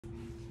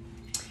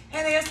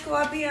Hey there,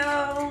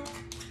 Scorpio.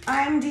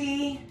 I'm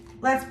Dee.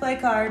 Let's play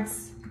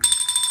cards.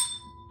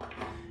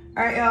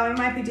 All right, y'all, we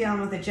might be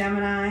dealing with a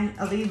Gemini,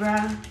 a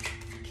Libra,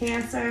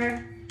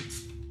 Cancer,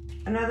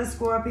 another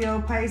Scorpio,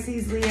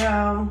 Pisces,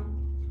 Leo,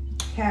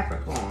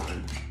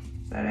 Capricorn.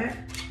 Is that it?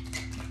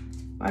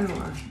 One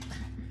more.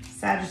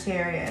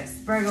 Sagittarius.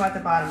 Virgo at the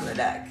bottom of the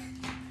deck.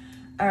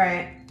 All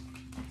right.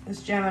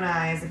 This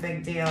Gemini is a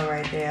big deal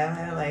right there.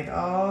 They're like,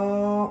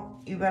 oh,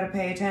 you better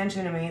pay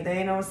attention to me.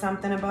 They know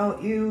something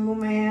about you,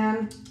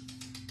 man.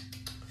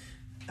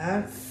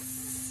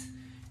 That's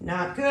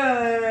not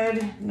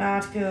good.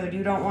 Not good.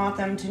 You don't want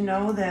them to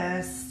know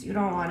this. You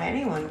don't want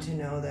anyone to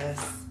know this.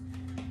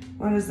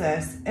 What is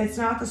this? It's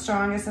not the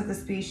strongest of the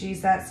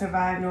species that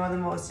survive, nor the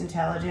most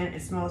intelligent.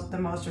 It's the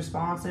most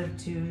responsive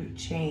to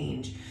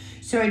change.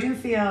 So I do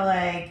feel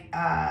like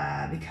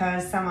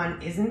because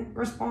someone isn't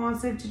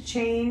responsive to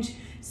change,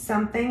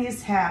 something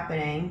is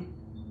happening.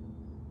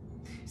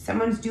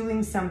 Someone's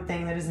doing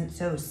something that isn't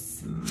so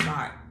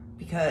smart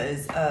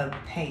because of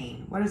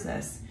pain. What is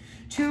this?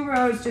 Two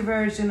roads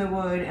diverged in the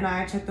wood, and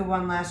I took the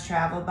one less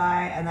traveled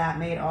by, and that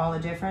made all the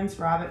difference.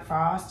 Robert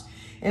Frost.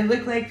 It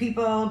looked like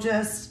people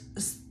just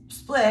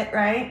split,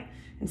 right?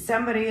 And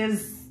somebody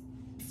is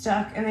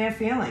stuck in their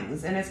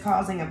feelings, and it's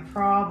causing a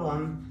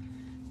problem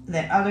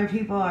that other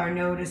people are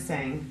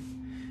noticing.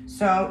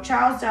 So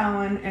Charles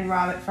Darwin and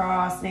Robert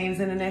Frost, names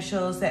and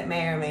initials that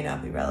may or may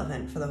not be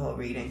relevant for the whole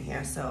reading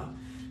here. So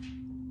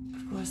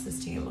of course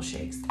this table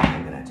shakes.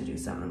 I'm gonna have to do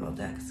something about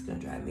that because it's gonna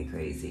drive me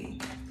crazy.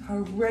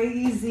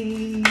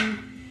 Crazy.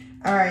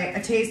 All right,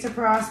 a taste of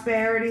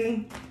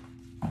prosperity.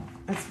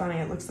 That's funny,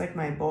 it looks like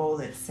my bowl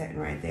that's sitting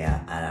right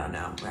there. I don't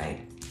know, right?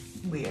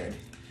 Weird.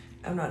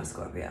 I'm not a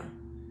Scorpio.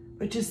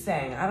 But just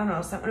saying, I don't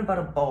know, something about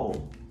a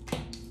bowl.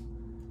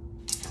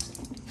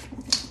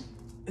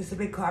 It's a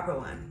big copper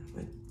one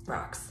with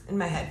rocks and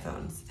my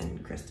headphones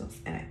and crystals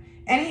in it.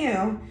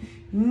 Anywho,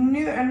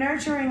 a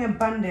nurturing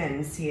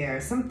abundance here.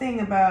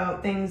 Something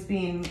about things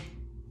being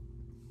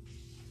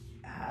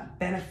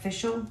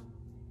beneficial.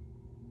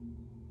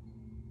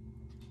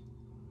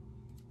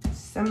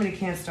 Somebody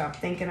can't stop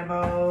thinking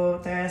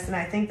about this. And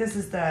I think this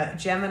is the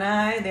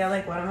Gemini. They're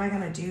like, what am I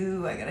going to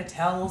do? I got to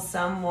tell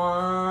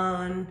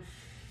someone.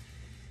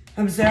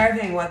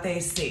 Observing what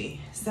they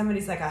see.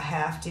 Somebody's like, I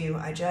have to.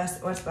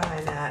 What's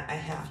behind that? I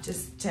have to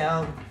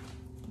tell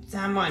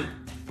someone.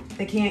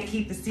 They can't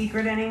keep the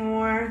secret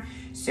anymore.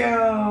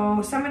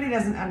 So somebody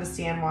doesn't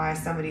understand why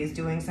somebody is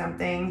doing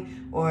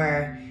something,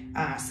 or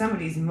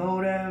somebody's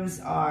motives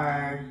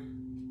are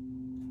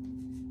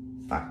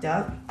fucked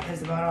up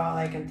is about all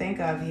I can think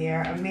of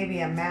here. Or maybe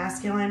a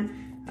masculine's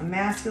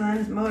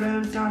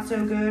motives not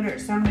so good, or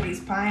somebody's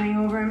pining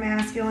over a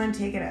masculine.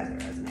 Take it as it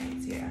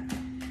resonates here.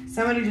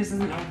 Somebody just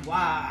doesn't know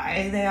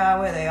why they are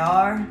where they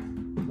are.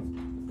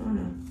 Oh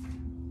no.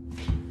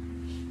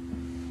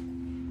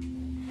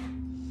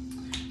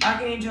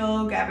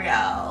 Archangel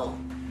Gabriel.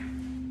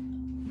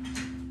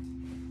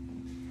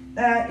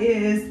 That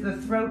is the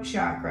throat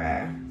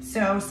chakra.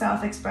 So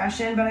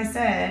self-expression, but I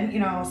said, you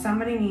know,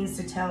 somebody needs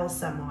to tell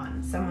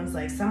someone. Someone's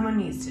like, someone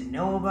needs to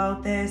know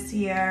about this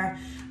here.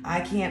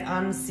 I can't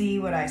unsee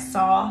what I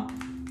saw.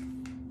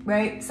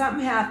 Right?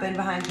 Something happened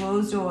behind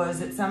closed doors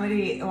that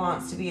somebody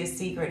wants to be a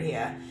secret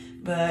here,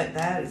 but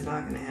that is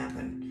not going to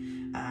happen.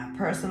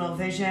 Personal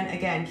vision,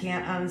 again,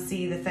 can't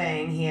unsee the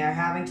thing here,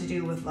 having to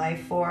do with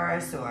life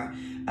force or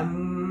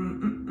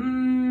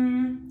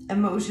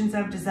emotions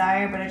of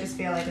desire, but I just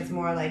feel like it's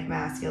more like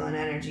masculine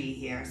energy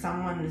here.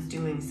 Someone is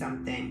doing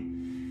something.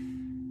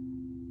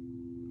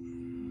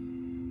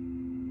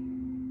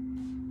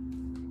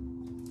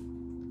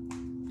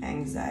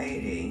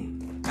 Anxiety.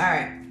 All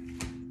right.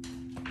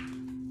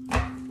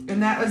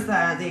 And that was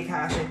the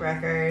Akashic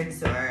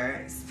Records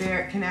or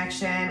Spirit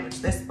Connection, which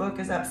this book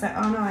is upside.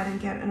 Oh no, I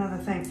didn't get another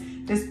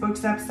thing. This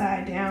book's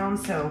upside down,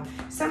 so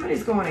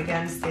somebody's going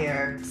against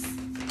their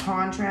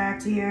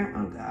contract here.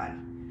 Oh God,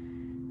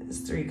 there's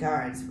 3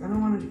 cards. I don't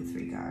want to do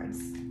 3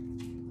 cards.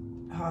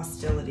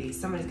 Hostility.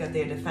 Somebody's got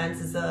their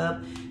defenses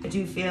up. I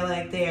do feel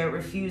like they're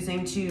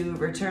refusing to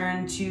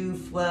return to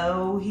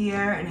flow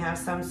here and have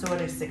some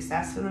sort of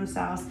success for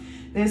themselves.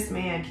 This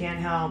man can't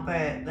help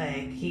but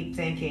like keep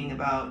thinking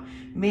about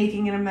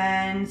making an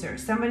amends, or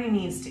somebody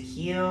needs to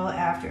heal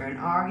after an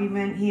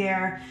argument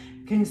here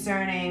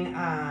concerning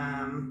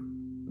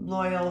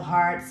loyal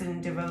hearts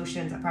and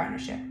devotions, a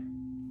partnership.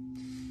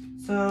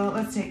 So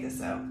let's take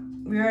this out.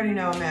 We already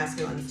know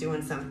masculine's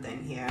doing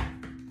something here.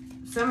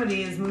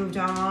 Somebody has moved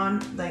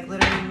on, like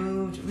literally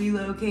moved,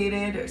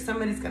 relocated, or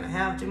somebody's gonna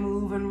have to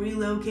move and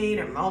relocate,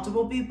 or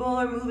multiple people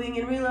are moving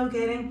and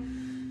relocating.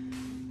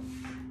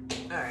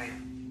 All right.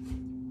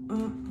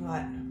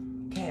 What?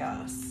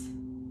 Chaos.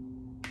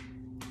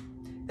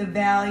 The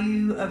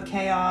value of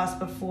chaos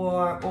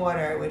before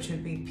order, which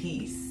would be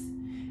peace.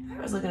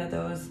 I was looking at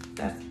those.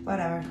 That's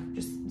whatever.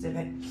 Just zip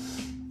it.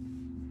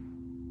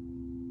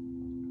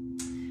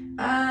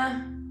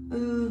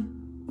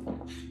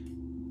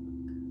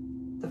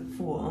 The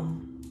Fool.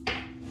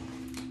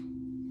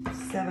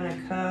 7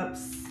 of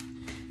Cups.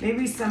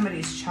 Maybe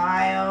somebody's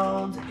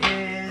child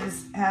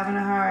is having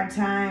a hard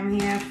time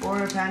here.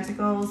 Four of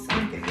Pentacles.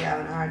 Somebody could be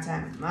having a hard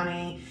time with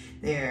money.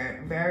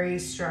 They're very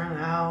strung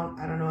out.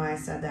 I don't know why I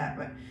said that,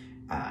 but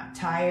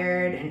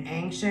tired and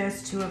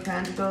anxious. Two of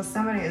Pentacles.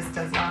 Somebody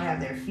does not have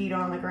their feet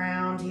on the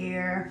ground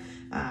here.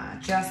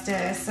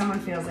 Justice.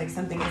 Someone feels like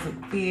something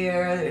isn't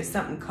fair. There's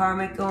something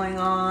karmic going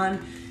on.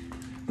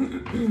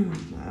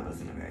 That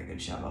wasn't a very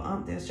good shovel.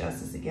 Oh, there's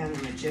Justice again,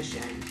 the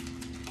Magician.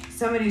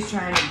 Somebody's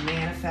trying to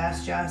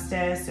manifest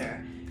justice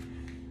or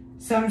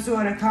some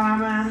sort of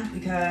karma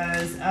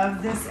because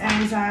of this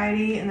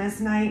anxiety and this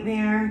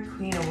nightmare.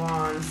 Queen of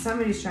Wands.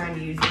 Somebody's trying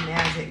to use the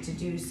magic to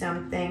do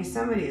something.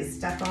 Somebody is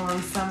stuck on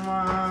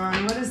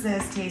someone. What is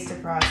this? Taste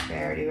of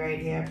prosperity right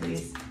here,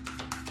 please.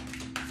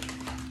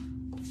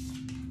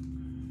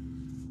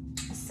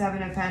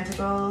 Seven of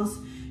Pentacles.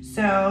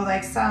 So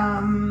like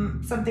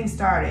something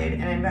started,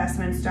 an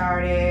investment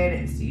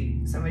started,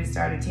 somebody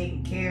started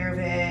taking care of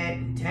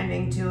it,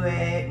 tending to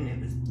it, and it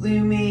was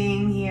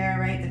blooming here,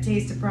 right? The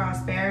taste of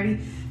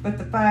prosperity, but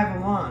the Five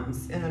of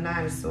Wands and the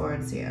Nine of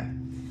Swords here.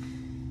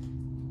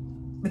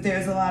 But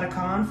there's a lot of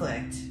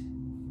conflict,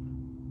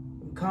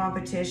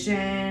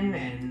 competition,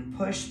 and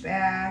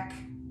pushback.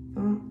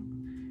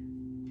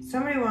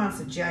 Somebody wants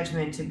the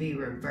Judgment to be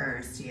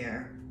reversed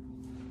here.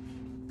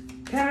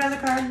 Can I have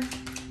another card?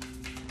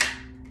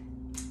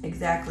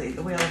 Exactly,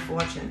 the Wheel of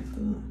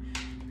Fortune.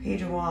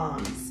 Page of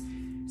Wands.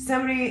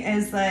 Somebody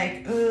is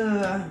like,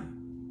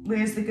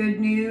 where's the good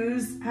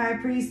news, High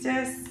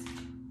Priestess?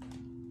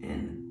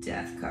 And the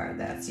Death card,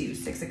 that's you,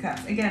 Six of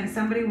Cups. Again,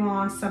 somebody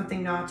wants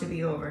something not to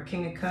be over.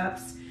 King of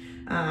Cups,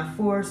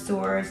 Four of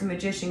Swords,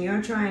 Magician.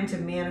 You're trying to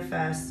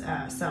manifest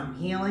some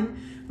healing.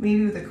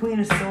 Maybe with the Queen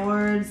of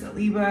Swords, a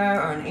Libra,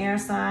 or an air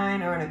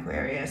sign, or an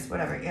Aquarius,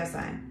 whatever, air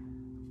sign.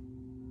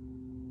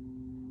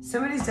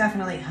 Somebody's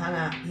definitely hung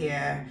up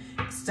here,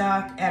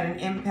 stuck at an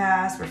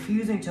impasse,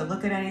 refusing to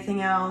look at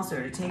anything else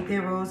or to take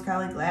their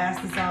rose-colored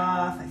glasses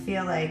off. I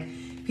feel like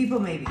people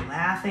may be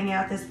laughing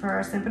at this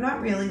person, but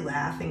not really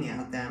laughing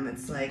at them.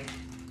 It's like,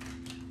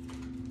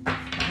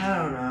 I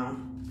don't know.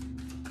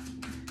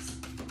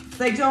 It's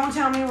like, don't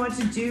tell me what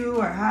to do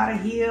or how to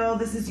heal.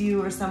 This is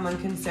you or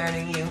someone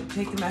concerning you.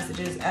 Take the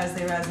messages as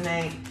they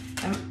resonate.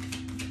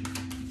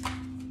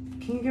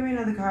 Can you give me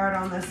another card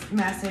on this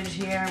message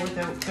here with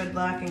the good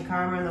luck and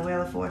karma and the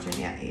Wheel of Fortune?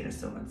 Yeah, Eight of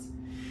Swords.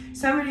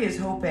 Somebody is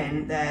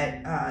hoping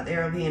that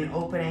there will be an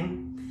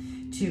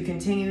opening to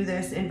continue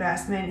this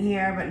investment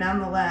here, but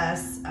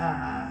nonetheless,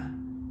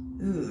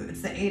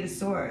 it's the Eight of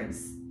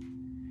Swords.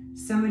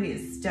 Somebody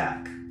is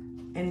stuck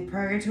in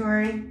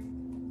purgatory,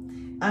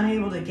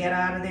 unable to get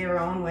out of their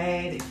own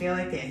way. They feel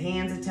like their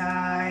hands are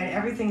tied.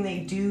 Everything they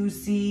do,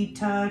 see,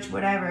 touch,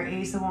 whatever,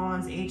 Ace of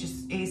Wands,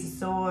 Ace of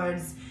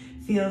Swords,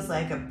 feels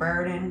like a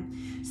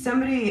burden.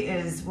 Somebody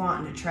is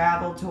wanting to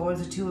travel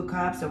towards the Two of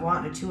Cups or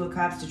wanting the Two of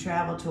Cups to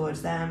travel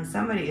towards them.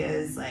 Somebody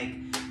is like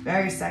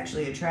very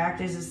sexually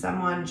attracted to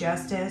someone.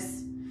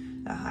 Justice,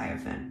 the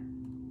Hierophant.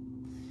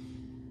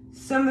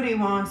 Somebody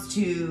wants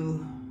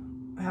to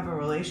have a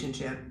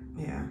relationship,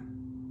 yeah,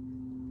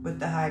 with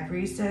the High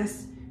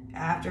Priestess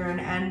after an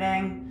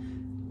ending.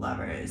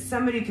 Lovers.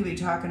 Somebody could be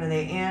talking to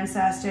their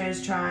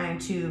ancestors, trying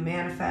to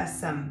manifest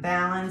some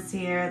balance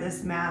here.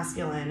 This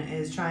masculine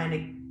is trying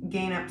to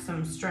gain up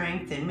some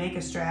strength and make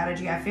a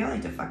strategy. I feel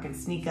like to fucking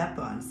sneak up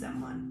on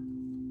someone.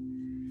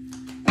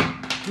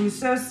 Who's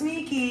so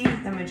sneaky?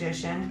 The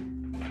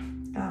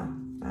Magician. Oh,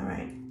 all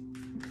right.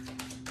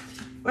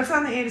 What's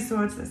on the Eight of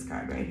Swords? This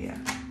card right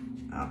here.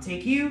 I'll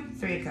take you.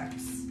 Three of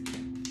Cups.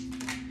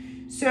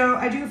 So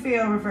I do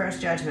feel reverse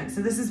judgment.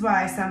 So this is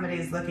why somebody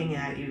is looking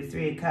at you,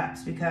 Three of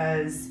Cups,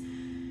 because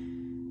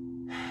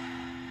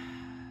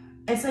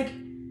it's like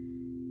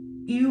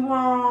you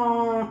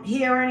won't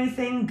hear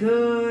anything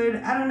good.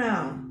 I don't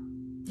know.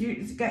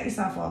 You got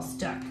yourself all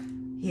stuck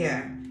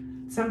here.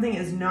 Something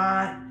is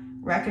not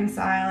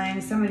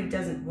reconciling. Somebody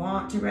doesn't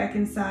want to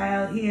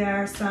reconcile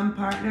here. Some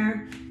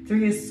partner.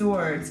 Three of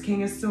Swords,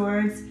 King of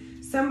Swords.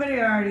 Somebody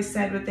already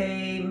said what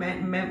they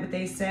meant what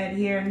they said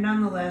here.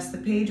 Nonetheless, the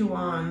Page of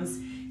Wands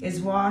is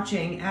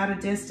watching at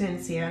a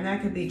distance here, and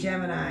that could be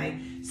Gemini.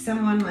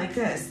 Someone like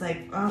this,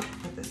 like, oh,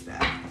 put this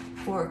back.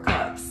 Four of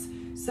Cups.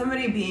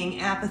 Somebody being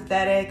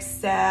apathetic,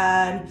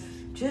 sad,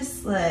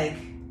 just like,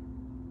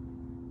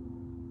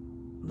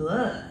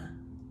 blah.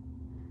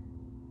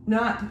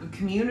 Not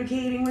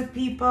communicating with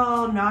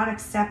people, not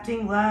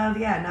accepting love.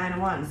 Yeah, Nine of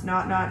Wands,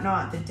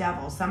 not. The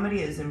devil.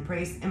 Somebody is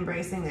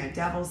embracing their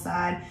devil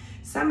side.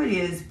 Somebody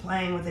is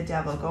playing with the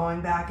devil,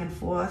 going back and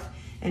forth.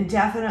 And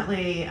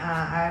definitely,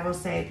 I will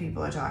say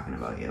people are talking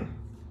about you.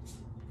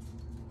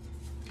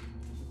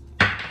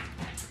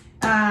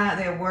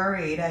 They're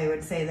worried, I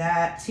would say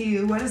that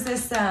too. What is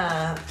this,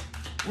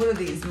 what are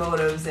these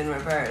motives in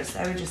reverse?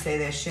 I would just say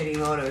they're shitty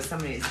motives.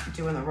 Somebody's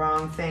doing the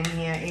wrong thing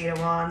here. Eight of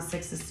Wands,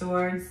 Six of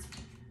Swords.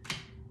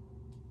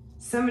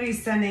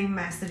 Somebody's sending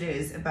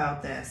messages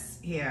about this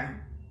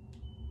here.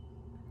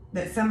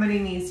 That somebody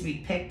needs to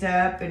be picked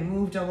up and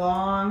moved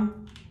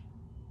along.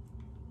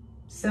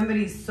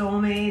 Somebody's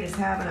soulmate is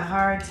having a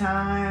hard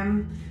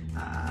time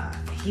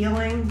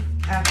healing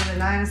after the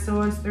Nine of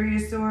Swords, Three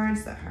of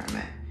Swords, the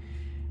Hermit.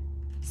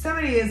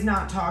 Somebody is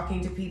not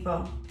talking to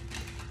people.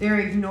 They're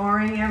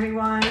ignoring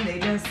everyone. They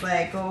just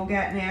like go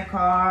get in their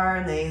car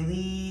and they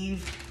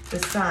leave. The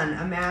Sun,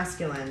 a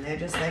masculine. They're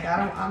just like,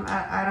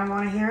 I don't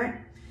want to hear it.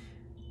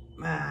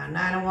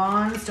 Nine of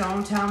Wands,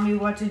 don't tell me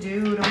what to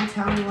do. Don't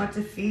tell me what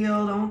to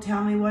feel. Don't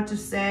tell me what to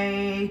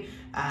say.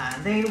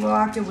 They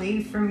walked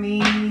away from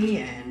me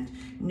and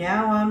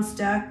now I'm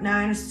stuck.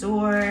 Nine of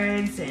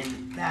Swords,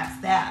 and that's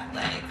that.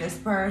 Like, this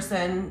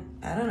person,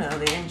 I don't know,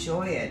 they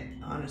enjoy it,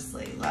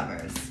 honestly.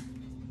 Lovers.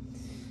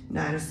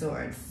 Nine of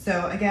Swords.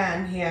 So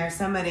again, here,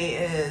 somebody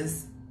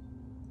is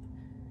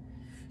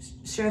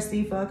stressed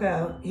the fuck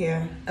out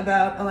here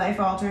about a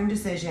life-altering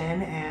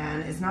decision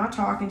and is not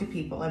talking to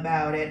people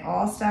about it,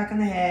 all stuck in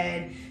the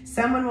head.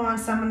 Someone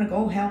wants someone to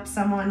go help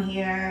someone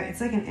here.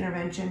 It's like an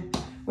intervention.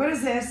 What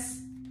is this?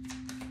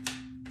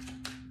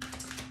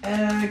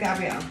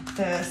 Gabrielle,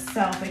 the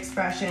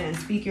self-expression and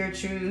speak your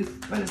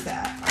truth. What is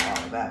that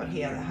all about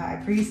here? The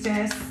High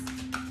Priestess.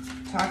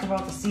 Talk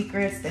about the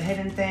secrets, the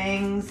hidden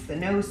things, the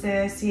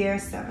gnosis here.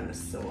 Seven of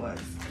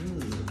Swords.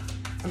 Ooh.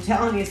 I'm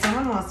telling you,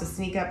 someone wants to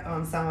sneak up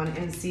on someone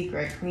in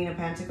secret. Queen of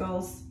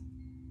Pentacles.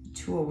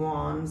 Two of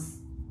Wands.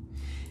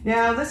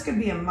 Now, this could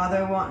be a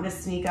mother wanting to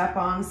sneak up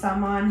on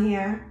someone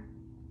here.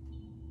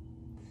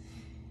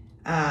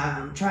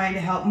 Trying to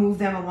help move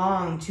them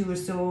along. Two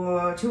of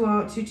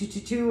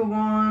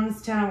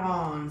Wands, Ten of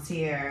Wands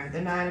here.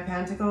 The Nine of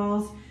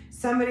Pentacles.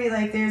 Somebody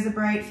like, there's a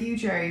bright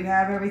future. You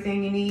have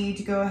everything you need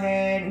to go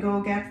ahead and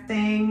go get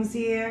things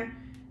here.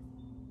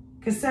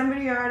 Because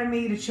somebody already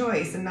made a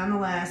choice, and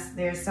nonetheless,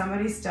 there's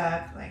somebody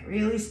stuck, like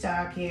really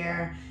stuck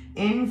here,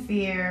 in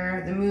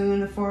fear. The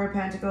Moon, the Four of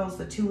Pentacles,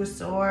 the Two of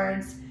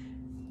Swords.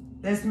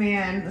 This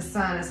man, the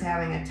Sun, is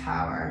having a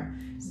tower.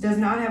 Does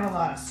not have a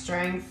lot of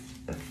strength.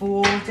 The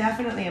Fool,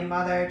 definitely a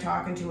mother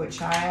talking to a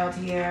child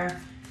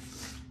here.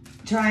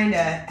 Trying to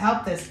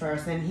help this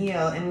person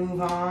heal and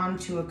move on.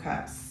 Two of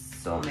Cups,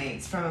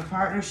 soulmates from a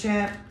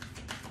partnership.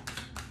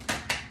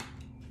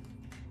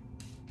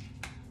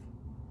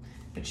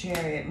 The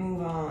Chariot,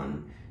 move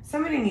on.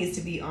 Somebody needs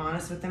to be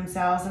honest with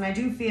themselves, and I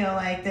do feel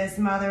like this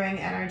mothering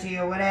energy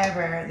or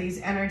whatever,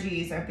 these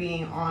energies are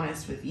being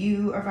honest with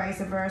you or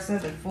vice versa.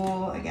 The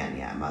Fool, again,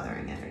 yeah,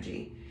 mothering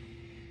energy.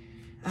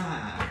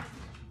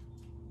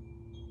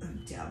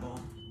 Devil.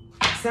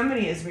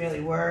 Somebody is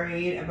really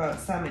worried about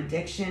some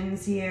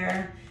addictions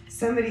here.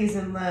 Somebody's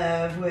in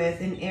love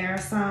with an air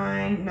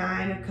sign.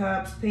 Nine of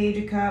Cups, Page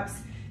of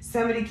Cups.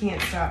 Somebody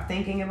can't stop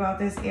thinking about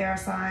this air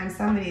sign.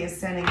 Somebody is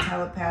sending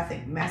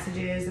telepathic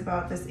messages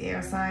about this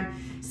air sign.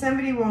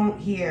 Somebody won't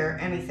hear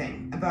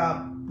anything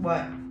about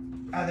what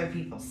other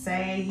people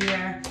say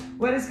here.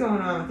 What is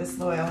going on with this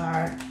loyal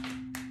heart?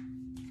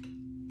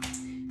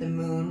 The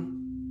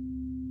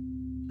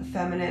Moon, a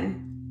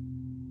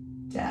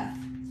feminine, death.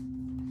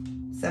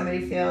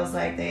 Somebody feels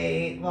like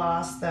they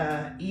lost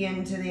the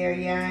yin to their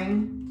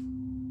yang.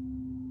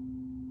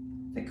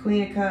 The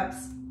Queen of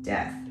Cups,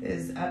 death,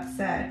 is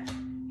upset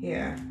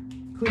here.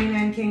 Queen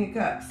and King of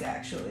Cups,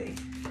 actually.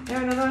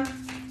 There, another one.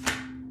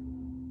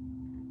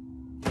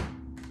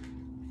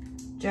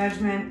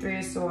 Judgment, Three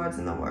of Swords,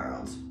 in the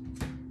World.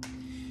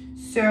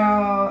 So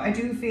I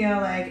do feel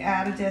like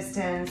at a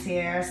distance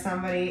here,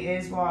 somebody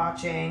is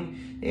watching.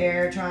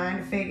 They're trying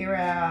to figure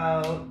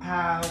out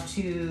how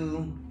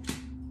to.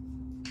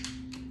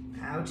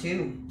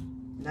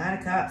 Nine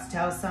of Cups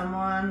tells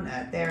someone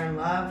that they're in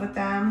love with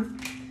them.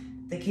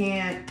 They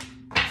can't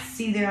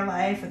see their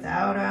life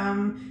without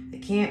them. They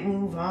can't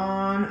move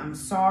on. I'm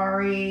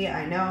sorry.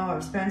 I know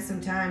I've spent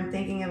some time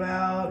thinking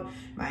about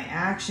my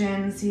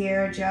actions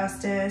here.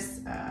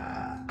 Justice,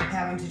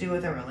 having to do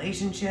with a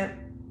relationship.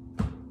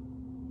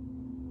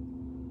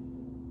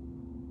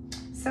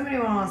 Somebody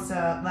wants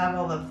to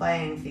level the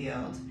playing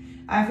field.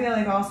 I feel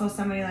like also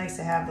somebody likes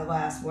to have the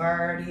last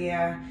word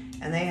here,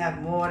 and they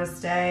have more to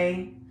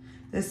say.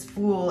 This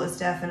Fool is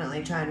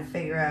definitely trying to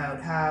figure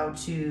out how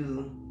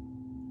to.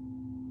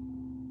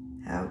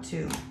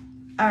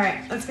 All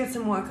right, let's get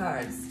some more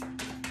cards.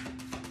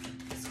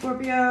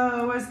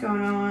 Scorpio, what's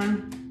going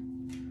on?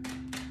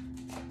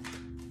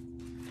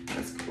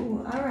 That's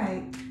cool. All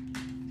right.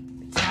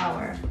 The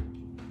Tower.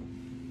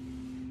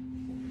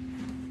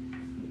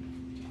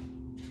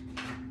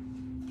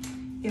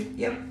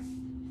 Yep.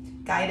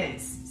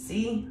 Guidance.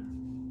 See?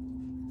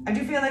 I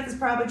do feel like there's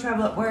probably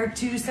trouble at work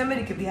too.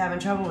 Somebody could be having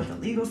trouble with the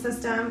legal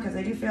system because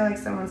I do feel like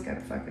someone's got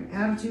a fucking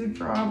attitude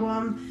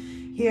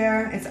problem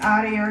here. It's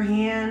out of your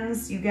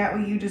hands. You get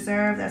what you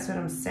deserve. That's what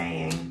I'm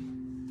saying.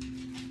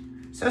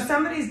 So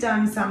somebody's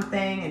done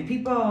something and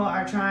people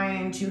are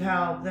trying to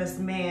help this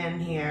man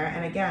here.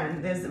 And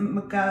again, there's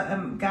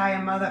a guy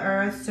in Mother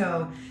Earth.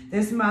 So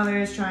this mother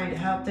is trying to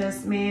help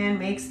this man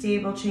make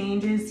stable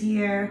changes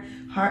here.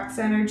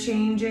 Heart-centered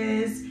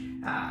changes.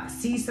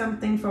 See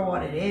something for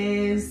what it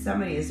is.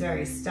 Somebody is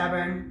very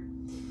stubborn.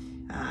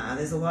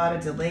 There's a lot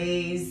of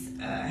delays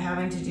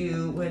having to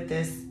do with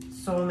this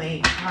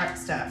soulmate heart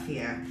stuff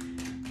here.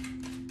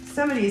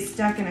 Somebody is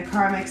stuck in a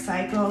karmic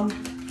cycle.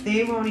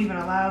 They won't even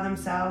allow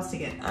themselves to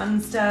get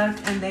unstuck,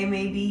 and they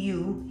may be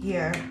you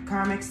here.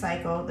 Karmic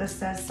cycle. This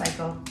says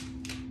cycle.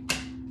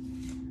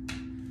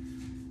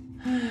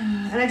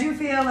 And I do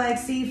feel like,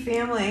 see,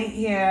 family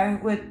here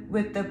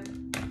with the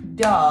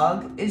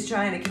dog is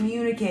trying to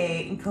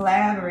communicate and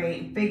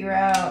collaborate and figure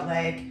out,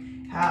 like,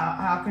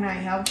 how can I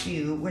help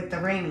you with the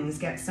rings,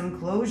 get some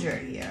closure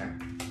here.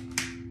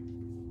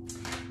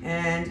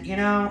 And, you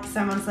know,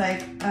 someone's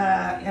like,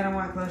 I don't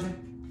want closure.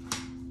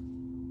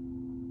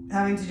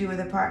 Having to do with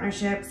a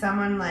partnership,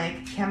 someone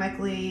like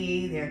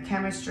chemically, their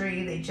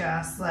chemistry, they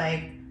just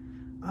like,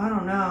 I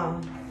don't know.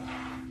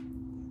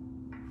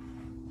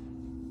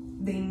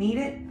 They need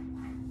it,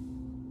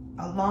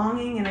 a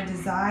longing and a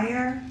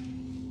desire.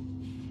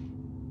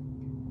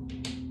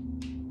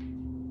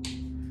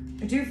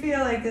 I do feel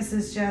like this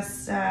is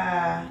just,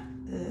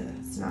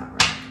 it's not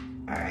right.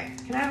 All right,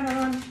 can I have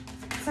another one?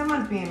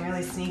 Someone's being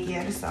really sneaky.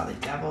 I just saw the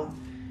devil.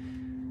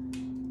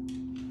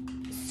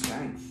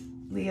 Strength.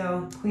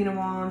 Leo, Queen of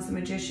Wands, the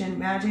Magician,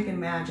 magic and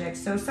magic.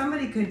 So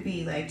somebody could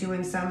be like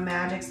doing some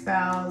magic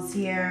spells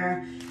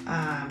here,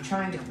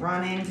 trying to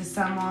run into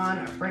someone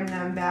or bring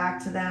them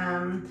back to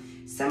them.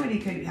 Somebody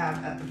could have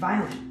a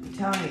violent, I'm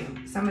telling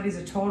you. Somebody's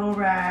a total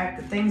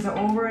wreck. Things are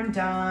over and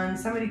done.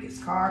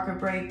 Somebody's car could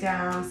break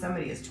down.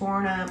 Somebody is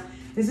torn up.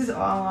 This is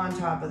all on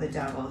top of the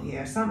devil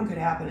here. Something could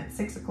happen at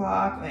 6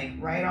 o'clock, like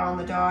right on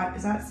the dot.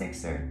 Is that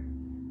 6 or?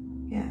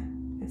 Yeah,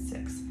 it's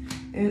 6.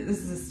 This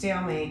is a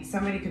stalemate.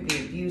 Somebody could be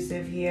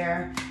abusive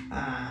here.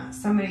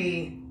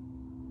 Somebody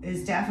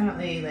is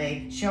definitely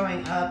like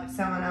showing up at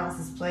someone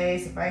else's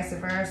place, or vice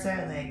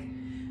versa. Like,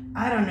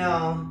 I don't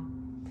know.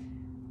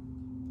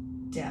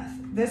 Death.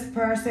 This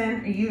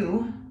person,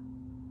 you,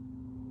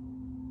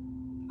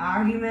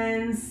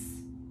 arguments,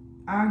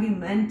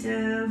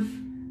 argumentative,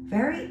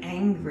 very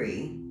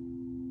angry.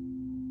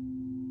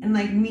 And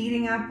like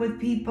meeting up with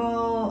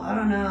people, I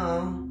don't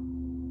know.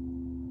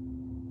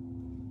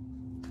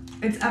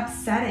 It's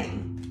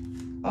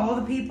upsetting. All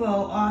the people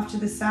off to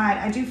the side.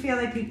 I do feel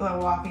like people are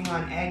walking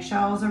on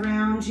eggshells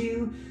around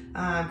you,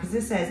 because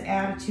this says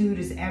attitude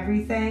is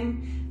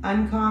everything.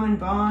 Uncommon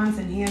bonds,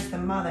 and here's the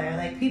mother.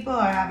 Like, people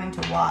are having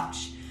to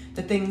watch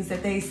the things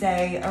that they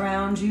say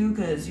around you,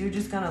 because you're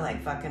just gonna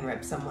like fucking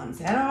rip someone's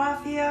head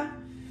off here.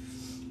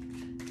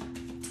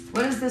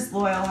 What is this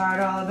loyal heart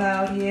all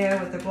about here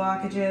with the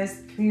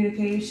blockages?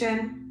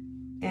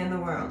 Communication and the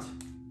world.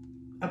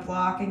 A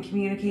block in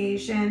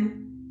communication.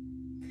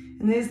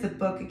 And there's the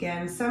book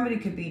again. Somebody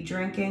could be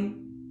drinking.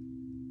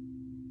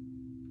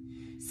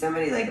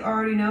 Somebody like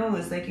already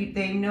knows, like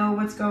they know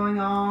what's going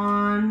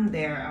on.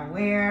 They're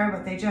aware,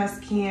 but they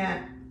just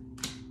can't.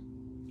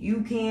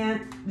 You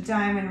can't. The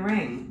diamond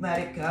ring. Let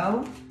it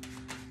go.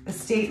 A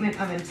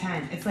statement of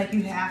intent. It's like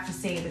you have to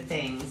say the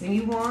things, and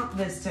you want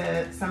this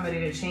to somebody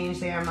to change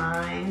their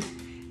mind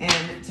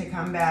and to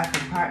come back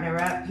and partner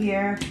up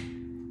here.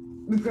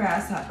 The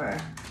grasshopper.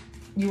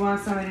 You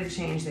want somebody to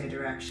change their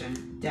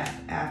direction.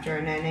 Death. After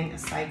an ending, a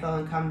cycle,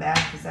 and come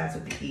back, because that's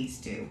what the geese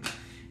do.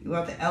 You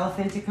want the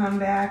elephant to come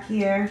back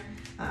here.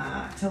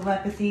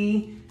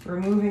 Telepathy.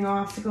 Removing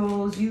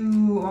obstacles.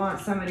 You want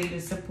somebody to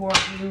support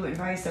you, and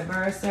vice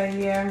versa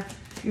here.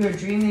 You are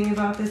dreaming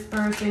about this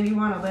person. You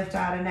want to lift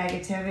out of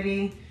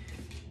negativity.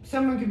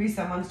 Someone could be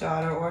someone's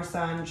daughter or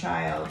son,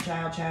 child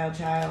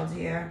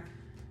here.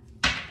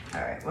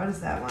 All right, what is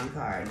that one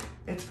card?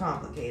 It's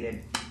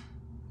complicated.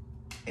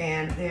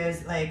 And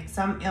there's like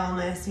some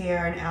illness here.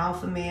 An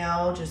alpha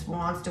male just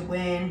wants to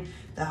win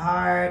the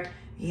heart.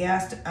 He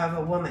has to, of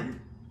a woman.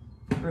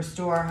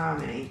 Restore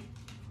harmony.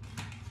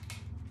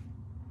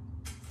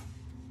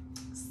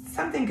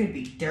 Something could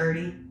be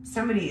dirty.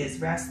 Somebody is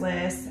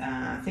restless.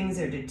 Things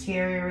are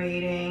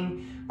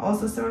deteriorating.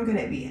 Also, someone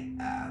could be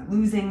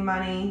losing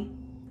money.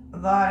 A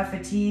lot of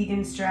fatigue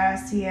and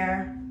stress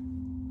here.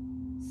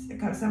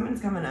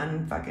 Someone's coming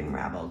unfucking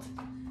raveled.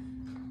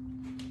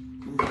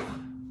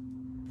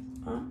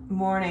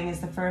 Mourning is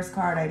the first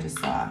card I just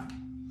saw.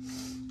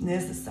 And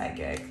there's the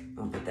psychic.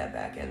 I'll put that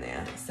back in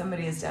there.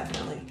 Somebody is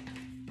definitely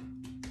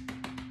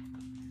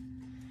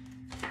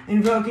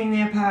invoking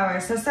their power.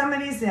 So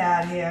somebody's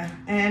sad here.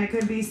 And it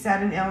could be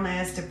sudden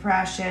illness,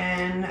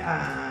 depression,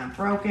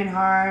 broken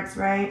hearts,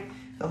 right?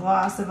 The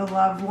loss of a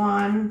loved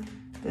one.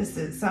 This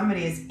is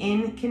somebody is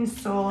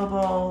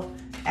inconsolable,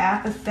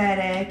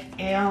 apathetic,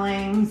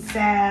 ailing,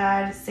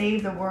 sad,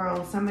 save the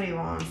world. Somebody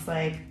wants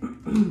like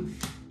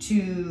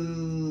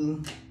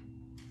to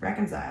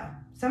reconcile.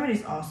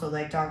 Somebody's also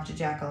like Dr.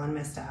 Jekyll and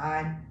Mr.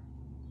 Hyde.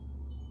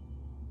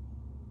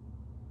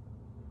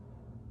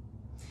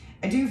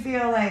 I do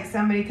feel like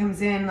somebody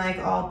comes in like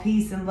all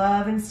peace and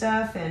love and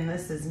stuff, and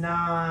this is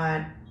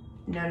not,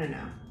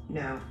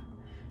 no.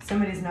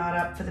 Somebody's not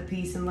up for the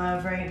peace and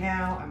love right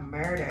now. A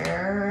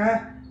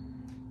murder.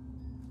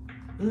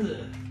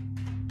 Ugh.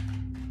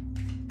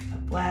 A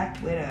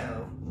black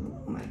widow.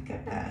 Oh my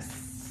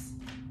goodness.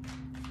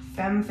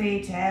 Femme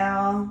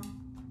fatale.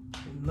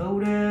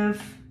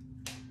 Motive.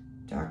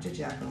 Dr.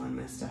 Jekyll and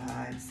Mr.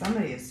 Hyde.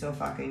 Somebody is so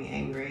fucking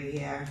angry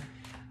here.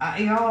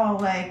 Y'all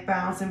like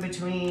bouncing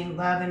between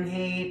love and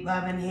hate,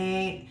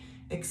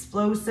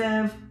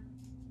 explosive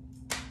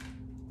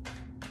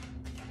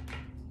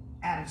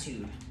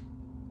attitude.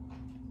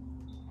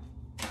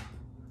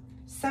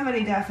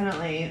 Somebody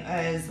definitely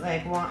is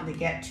like wanting to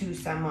get to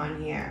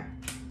someone here.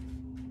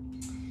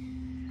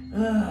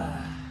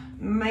 Ugh,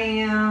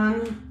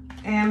 man,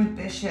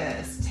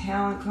 ambitious,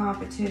 talent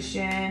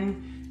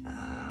competition,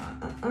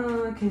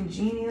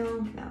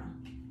 congenial, no.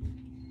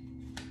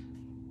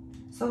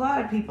 So a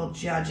lot of people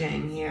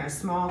judging here.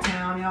 Small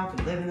town, y'all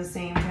could live in the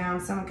same town.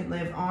 Someone could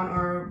live on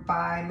or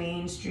by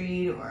Main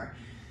Street, or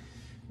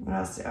what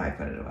else did I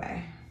put it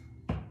away?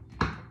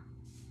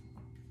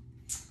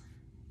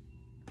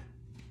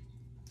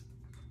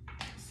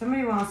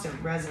 Somebody wants to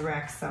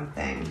resurrect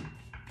something.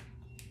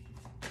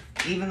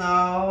 Even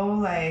though,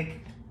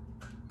 like,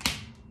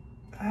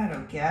 I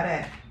don't get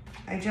it.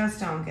 I just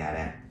don't get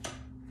it.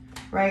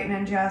 Right and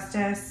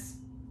injustice.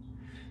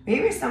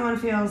 Maybe someone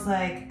feels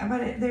like,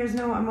 but there's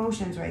no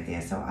emotions right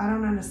there, so I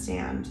don't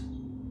understand.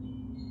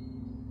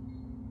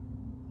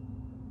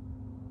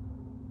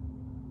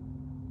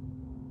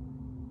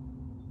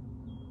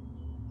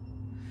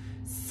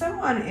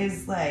 Someone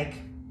is like,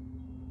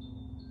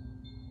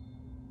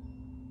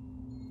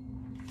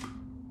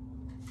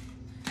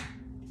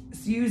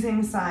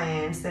 using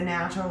science, the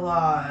natural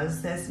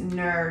laws, this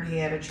nerd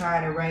here to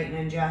try to right an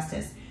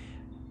injustice.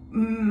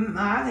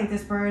 I think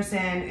this person,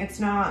 it's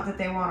not that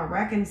they want to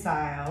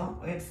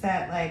reconcile, it's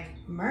that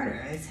like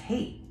murder is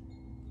hate.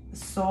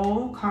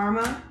 Soul,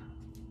 karma,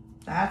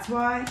 that's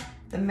why.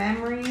 The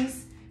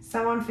memories,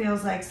 someone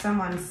feels like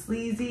someone's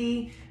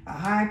sleazy, a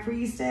high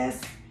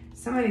priestess.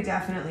 Somebody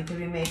definitely could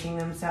be making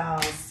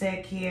themselves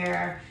sick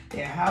here.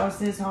 Their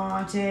house is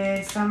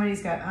haunted.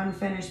 Somebody's got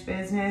unfinished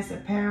business, a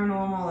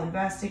paranormal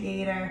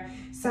investigator.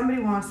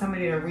 Somebody wants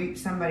somebody to reap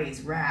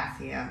somebody's wrath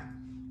here.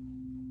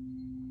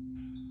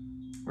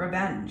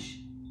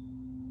 Revenge.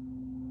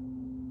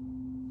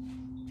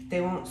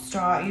 They won't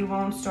stop, you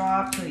won't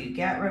stop till you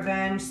get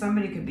revenge.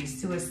 Somebody could be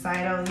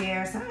suicidal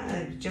here.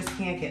 Somebody just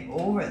can't get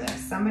over this.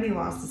 Somebody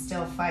wants to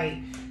still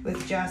fight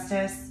with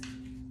justice.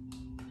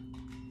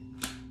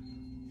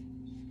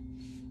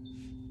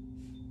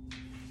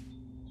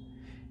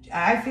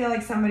 I feel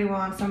like somebody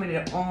wants somebody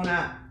to own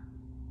up.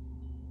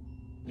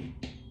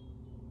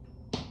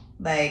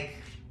 Like,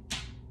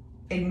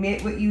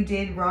 admit what you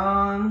did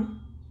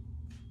wrong.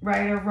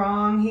 Right or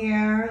wrong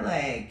here.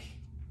 Like,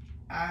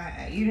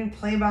 you didn't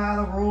play by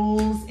the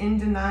rules. In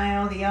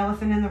denial. The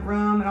elephant in the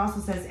room. It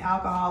also says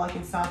alcoholic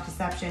and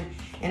self-deception.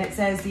 And it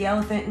says the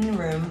elephant in the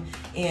room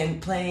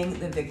and playing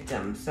the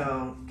victim.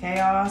 So,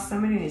 chaos.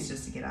 Somebody needs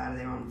just to get out of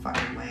their own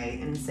fucking way.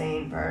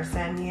 Insane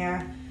person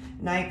here.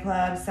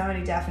 Nightclub,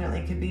 somebody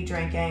definitely could be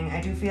drinking. I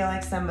do feel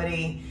like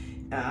somebody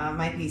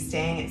might be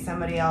staying at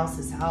somebody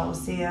else's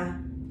house here.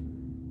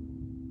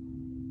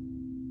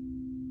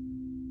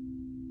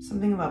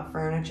 Something about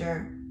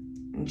furniture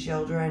and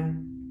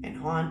children and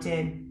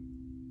haunted.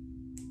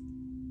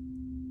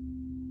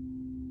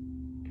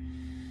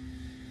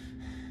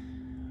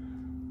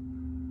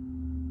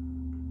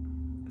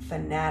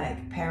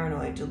 Fanatic,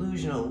 paranoid,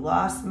 delusional,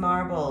 lost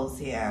marbles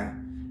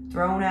here.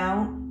 Thrown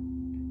out,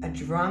 a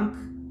drunk,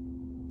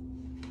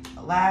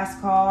 last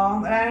call,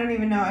 but I don't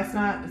even know. It's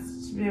not,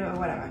 it's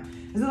whatever.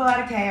 There's a lot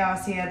of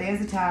chaos here. There's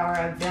a tower,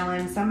 a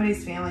villain.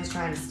 Somebody's family's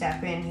trying to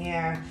step in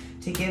here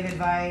to give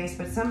advice,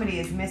 but somebody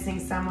is missing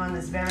someone,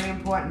 this very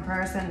important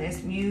person,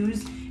 this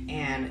muse,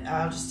 and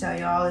I'll just tell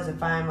you all, there's a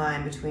fine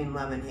line between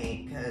love and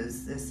hate,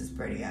 because this is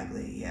pretty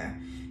ugly here.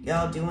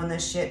 Y'all doing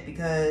this shit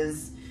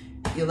because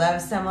you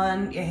love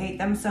someone, you hate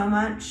them so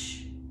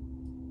much.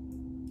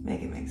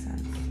 Make it make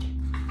sense.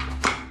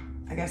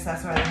 I guess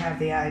that's why they have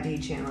the ID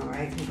channel,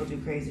 right? People do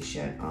crazy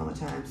shit all the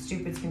time.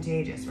 Stupid's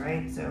contagious,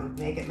 right? So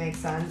make it make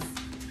sense.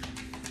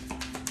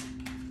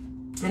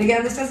 And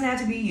again, this doesn't have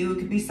to be you. It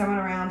could be someone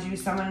around you,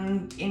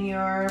 someone in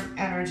your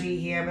energy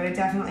here, but it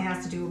definitely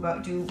has to do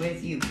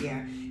with you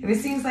here. If it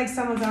seems like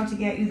someone's out to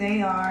get you,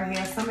 they are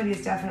here. Somebody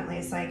is definitely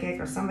a psychic,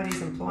 or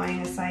somebody's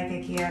employing a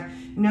psychic here.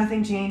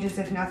 Nothing changes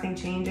if nothing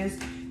changes.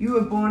 You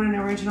were born an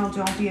original,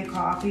 don't be a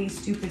copy.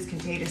 Stupid's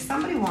contagious.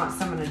 Somebody wants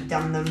someone to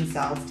dumb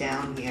themselves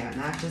down here,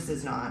 and that just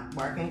is not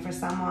working for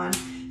someone.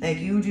 Like,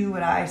 you do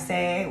what I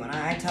say when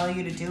I tell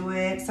you to do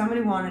it.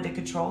 Somebody wanted to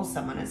control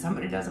someone, and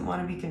somebody doesn't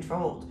want to be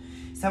controlled.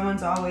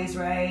 Someone's always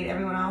right,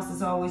 everyone else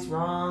is always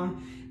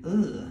wrong.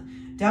 Ugh.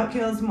 Doubt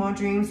kills more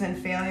dreams than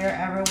failure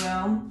ever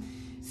will.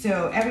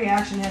 So every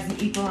action has an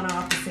equal and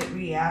opposite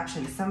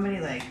reaction.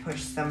 Somebody like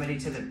pushed somebody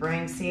to the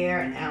brinks here,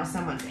 and now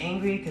someone's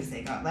angry because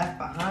they got left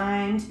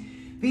behind.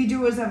 Be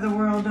doers of the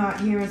world, not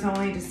hearers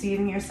only,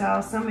 deceiving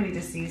yourself. Somebody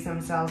deceives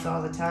themselves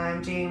all the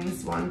time.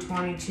 James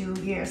 1:22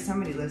 here.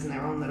 Somebody lives in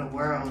their own little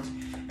world.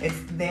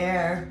 It's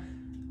their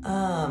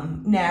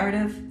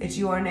narrative. It's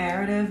your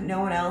narrative. No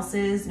one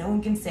else's. No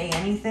one can say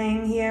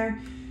anything here.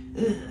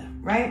 Ugh,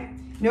 right?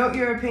 Note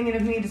your opinion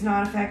of me does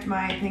not affect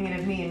my opinion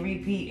of me, and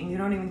repeat, and you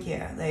don't even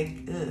care.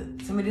 Like,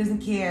 ugh. Somebody doesn't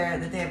care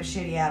that they have a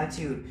shitty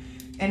attitude.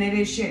 And it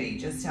is shitty,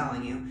 just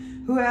telling you.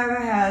 Whoever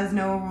has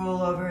no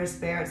rule over his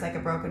spirit's like a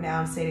broken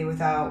down city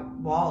without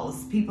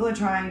walls. People are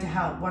trying to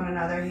help one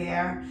another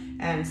here,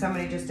 and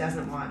somebody just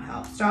doesn't want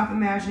help. Stop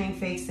imagining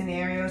fake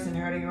scenarios and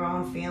hurting your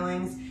own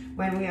feelings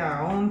when we are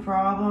our own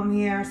problem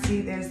here.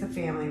 See, there's the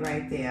family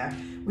right there.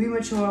 We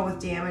mature with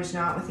damage,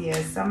 not with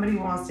years. Somebody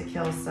wants to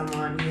kill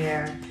someone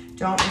here.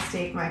 Don't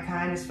mistake my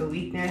kindness for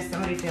weakness.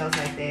 Somebody feels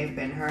like they've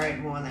been hurt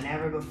more than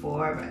ever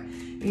before, but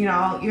you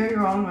know, you're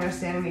your own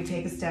worst enemy.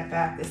 Take a step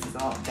back. This is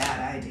all a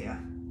bad idea.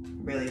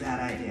 Really bad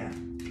idea.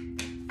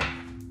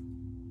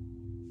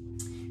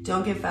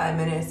 Don't give 5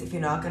 minutes if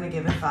you're not going to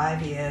give it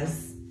 5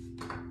 years.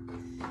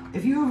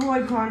 If you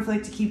avoid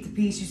conflict to keep the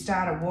peace, you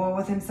start a war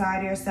with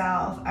inside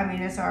yourself. I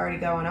mean, it's already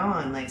going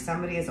on. Like,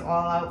 somebody is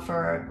all out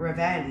for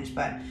revenge.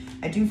 But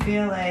I do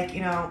feel like,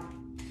 you know,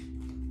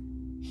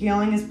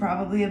 healing is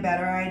probably a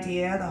better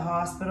idea. The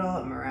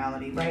hospital,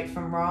 immorality, right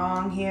from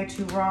wrong here.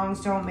 2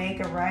 wrongs don't make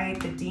a right.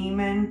 The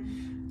demon.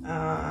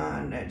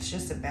 It's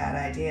just a bad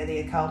idea. The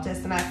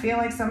occultist. And I feel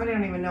like somebody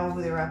don't even know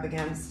who they're up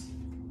against.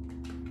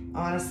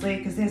 Honestly,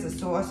 because there's a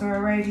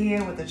sorcerer right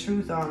here with the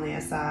truth on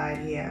their side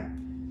here.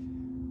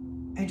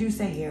 I do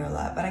say here a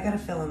lot, but I gotta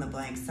fill in the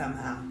blanks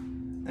somehow.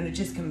 And it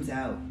just comes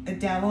out.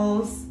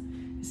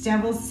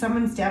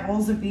 Someone's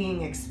devils are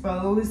being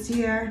exposed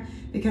here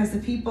because the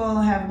people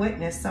have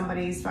witnessed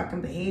somebody's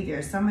fucking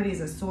behavior.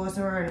 Somebody's a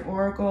sorcerer, an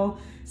oracle.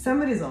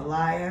 Somebody's a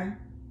liar.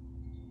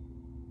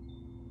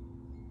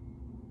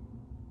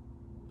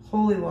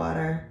 Holy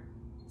water.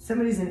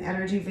 Somebody's an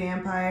energy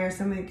vampire.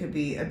 Somebody could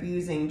be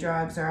abusing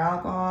drugs or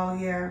alcohol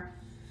here.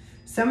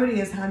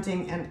 Somebody is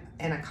hunting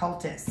an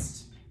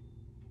occultist.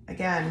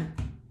 Again,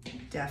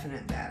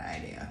 definite bad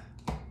idea.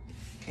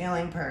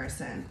 Ailing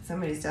person.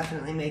 Somebody's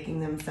definitely making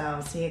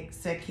themselves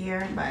sick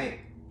here by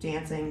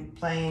dancing,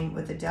 playing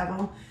with the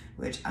devil,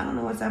 which I don't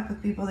know what's up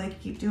with people. They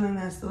keep doing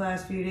this the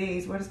last few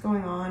days. What is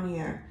going on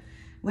here?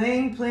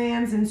 Laying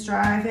plans and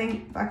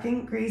striving.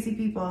 Fucking crazy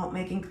people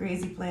making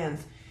crazy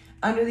plans.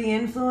 Under the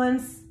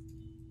influence.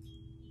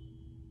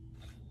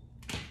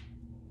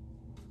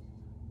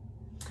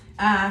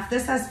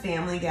 This has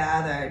family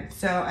gathered.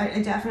 So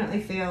I definitely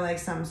feel like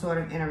some sort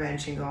of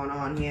intervention going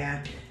on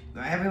here.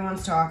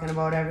 Everyone's talking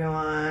about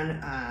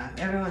everyone.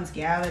 Everyone's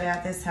gathered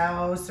at this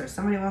house, or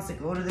somebody wants to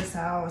go to this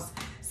house.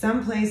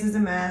 Some place is a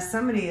mess.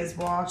 Somebody is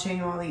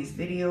watching all these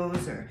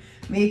videos or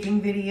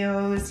making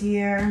videos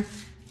here.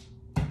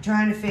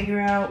 Trying to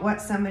figure out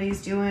what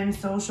somebody's doing.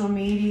 Social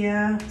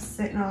media.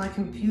 Sitting on a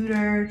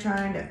computer.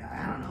 Trying to,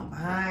 I don't know,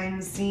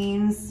 behind the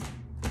scenes.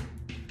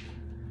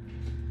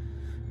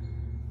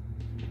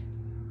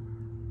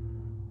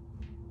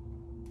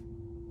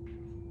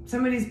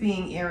 Somebody's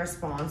being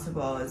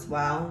irresponsible as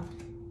well.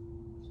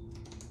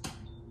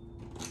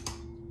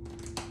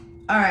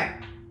 All right.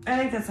 I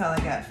think that's all I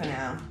got for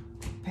now.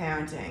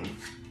 Parenting.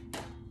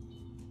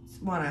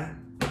 Just want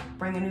to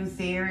bring a new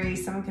theory.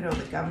 Someone could owe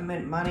the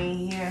government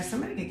money here.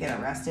 Somebody could get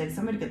arrested.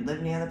 Somebody could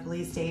live near the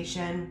police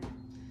station.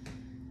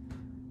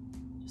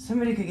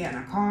 Somebody could get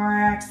in a car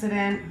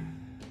accident.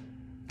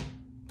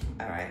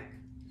 All right.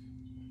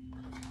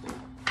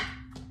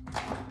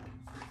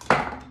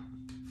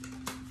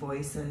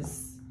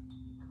 Voices.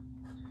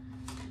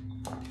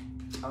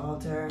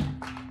 Altar.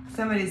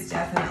 Somebody's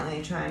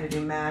definitely trying to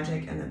do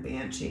magic and the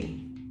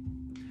banshee.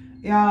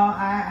 Y'all,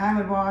 I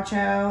would watch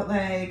out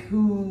like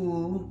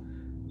who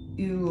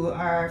you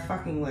are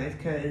fucking with,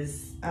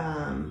 because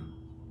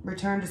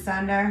return to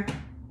sender,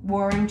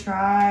 warring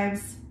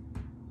tribes.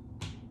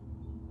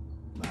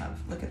 Love,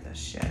 look at this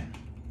shit.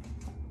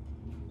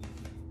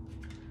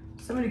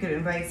 Somebody could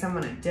invite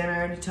someone at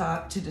dinner to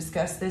talk, to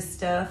discuss this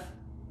stuff.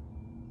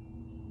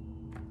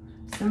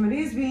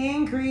 Somebody's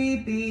being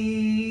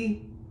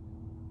creepy.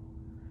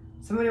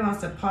 Somebody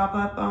wants to pop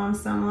up on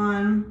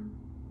someone.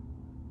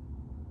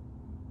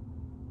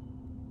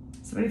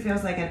 Somebody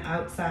feels like an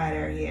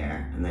outsider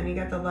here. And then you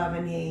got the love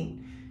and hate.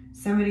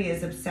 Somebody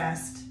is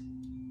obsessed.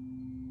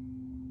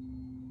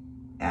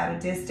 At a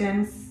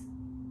distance.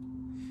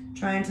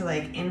 Trying to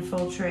like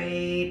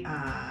infiltrate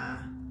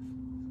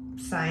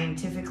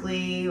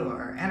scientifically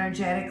or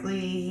energetically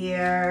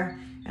here.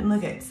 And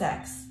look at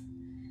sex.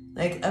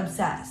 Like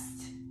obsessed.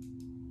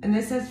 And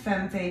this is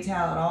femme fatale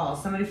at all.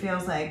 Somebody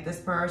feels like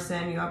this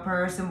person, your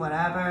person,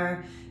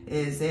 whatever,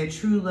 is their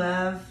true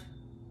love.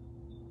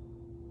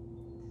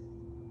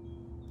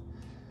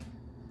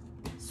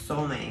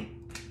 Soulmate.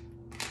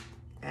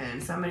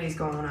 And somebody's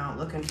going out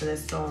looking for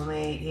this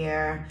soulmate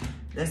here.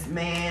 This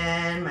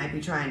man might be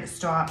trying to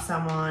stop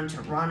someone,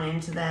 to run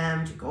into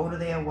them, to go to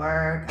their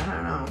work. I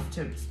don't know,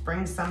 to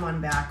bring someone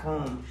back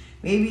home.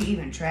 Maybe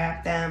even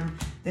trap them.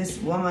 This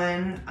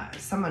woman,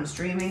 someone's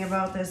dreaming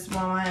about this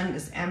woman,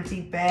 this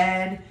empty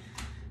bed,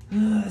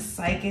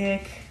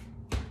 psychic.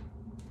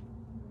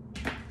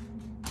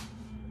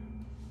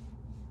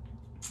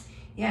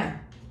 Yeah,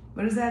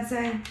 what does that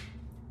say?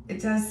 It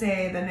does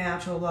say the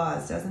natural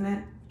laws, doesn't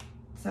it?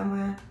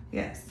 Somewhere?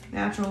 Yes,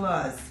 natural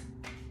laws.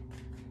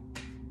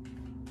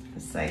 A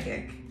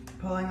psychic,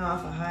 pulling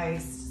off a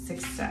heist,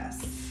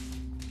 success.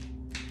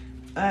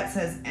 That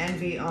says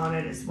envy on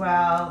it as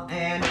well,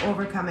 and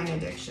overcoming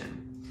addiction.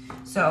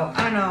 So,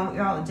 I don't know,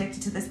 you're all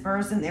addicted to this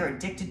person, they're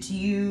addicted to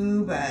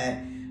you, but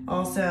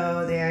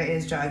also there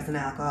is drugs and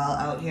alcohol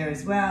out here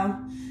as well.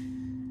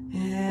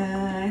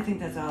 And I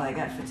think that's all I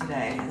got for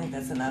today. I think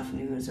that's enough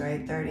news,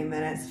 right? 30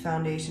 minutes,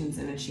 foundations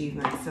and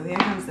achievements. So here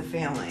comes the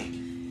family.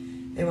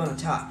 They want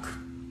to talk.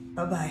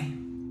 Bye-bye.